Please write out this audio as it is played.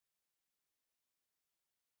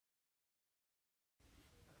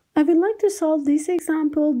I would like to solve this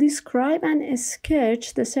example. Describe and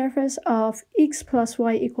sketch the surface of x plus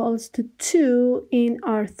y equals to 2 in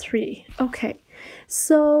R3. Okay,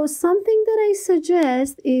 so something that I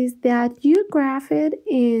suggest is that you graph it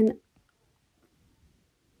in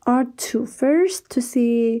R2 first to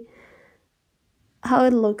see how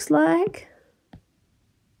it looks like.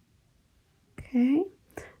 Okay.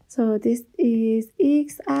 So this is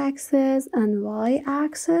x-axis and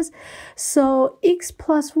y-axis. So x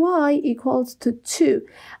plus y equals to 2.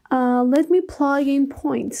 Let me plug in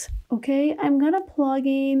points. Okay, I'm gonna plug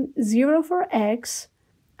in 0 for x,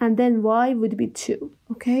 and then y would be 2.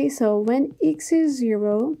 Okay, so when x is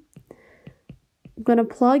 0, I'm gonna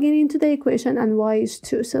plug it into the equation, and y is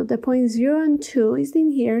 2. So the point 0 and 2 is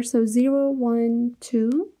in here. So 0, 1,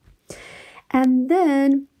 2. And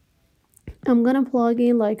then I'm gonna plug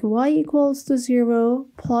in like y equals to 0,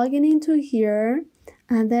 plug it into here,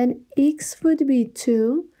 and then x would be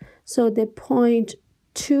 2. So the point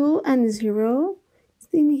 2 and 0 is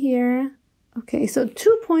in here. Okay, so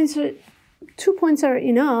 2 points are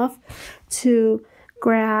enough to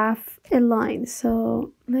graph a line.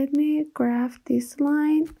 So let me graph this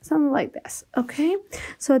line, something like this. Okay,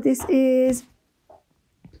 so this is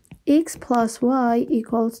x plus y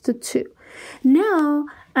equals to 2. Now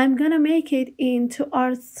I'm gonna make it into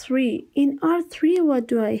R3. In R3, what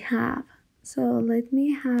do I have? So let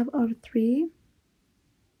me have R3.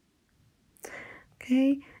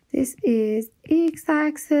 Okay, this is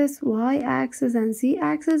x-axis, y-axis, and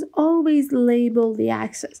z-axis. Always label the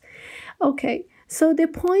axis. Okay, so the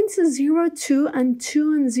points 0, 2, and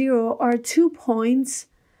 2 and 0 are 2 points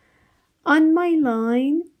on my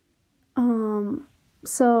line.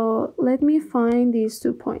 So let me find these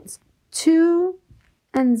 2 points. 2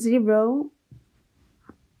 and 0.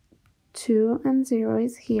 2 and 0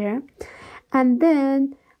 is here. And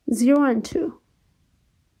then 0 and 2.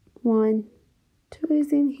 1, 2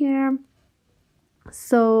 is in here.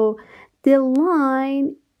 So the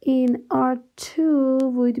line in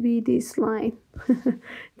R2 would be this line.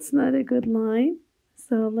 It's not a good line.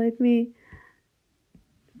 So let me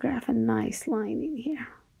graph a nice line in here.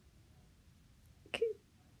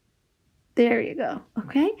 There you go.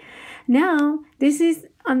 Okay, now this is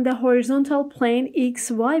on the horizontal plane,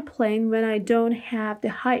 xy plane, when I don't have the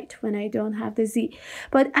height, when I don't have the z.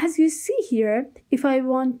 But as you see here, if I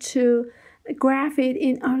want to graph it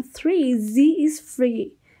in R3, z is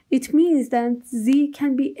free. It means that z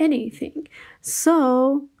can be anything.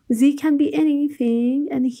 So z can be anything,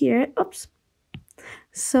 and here, oops.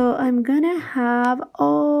 So I'm gonna have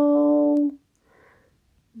all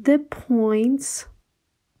the points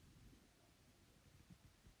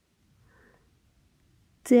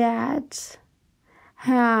that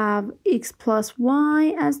have x plus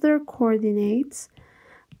y as their coordinates,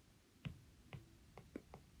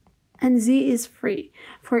 and z is free.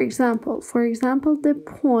 For example, the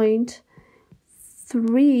point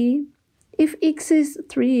 3, if x is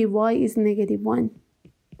 3, y is -1.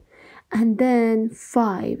 And then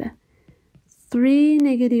 5, 3,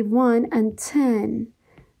 -1, and 10,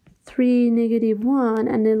 3, -1,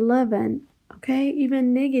 and 11. Okay,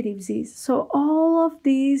 even negative z's. So all of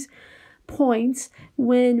these points,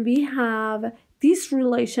 when we have this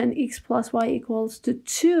relation x plus y equals to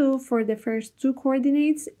 2 for the first 2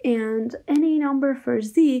 coordinates and any number for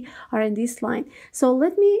z, are in this line. So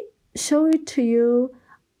let me show it to you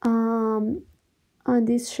on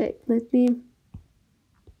this shape. Let me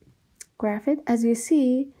graph it. As you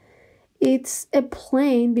see, it's a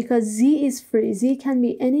plane because z is free. Z can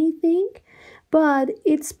be anything. But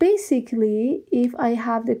it's basically, if I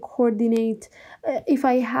have the coordinate, if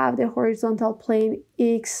I have the horizontal plane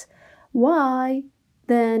x, y,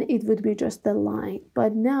 then it would be just the line.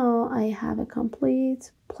 But now I have a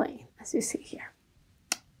complete plane, as you see here.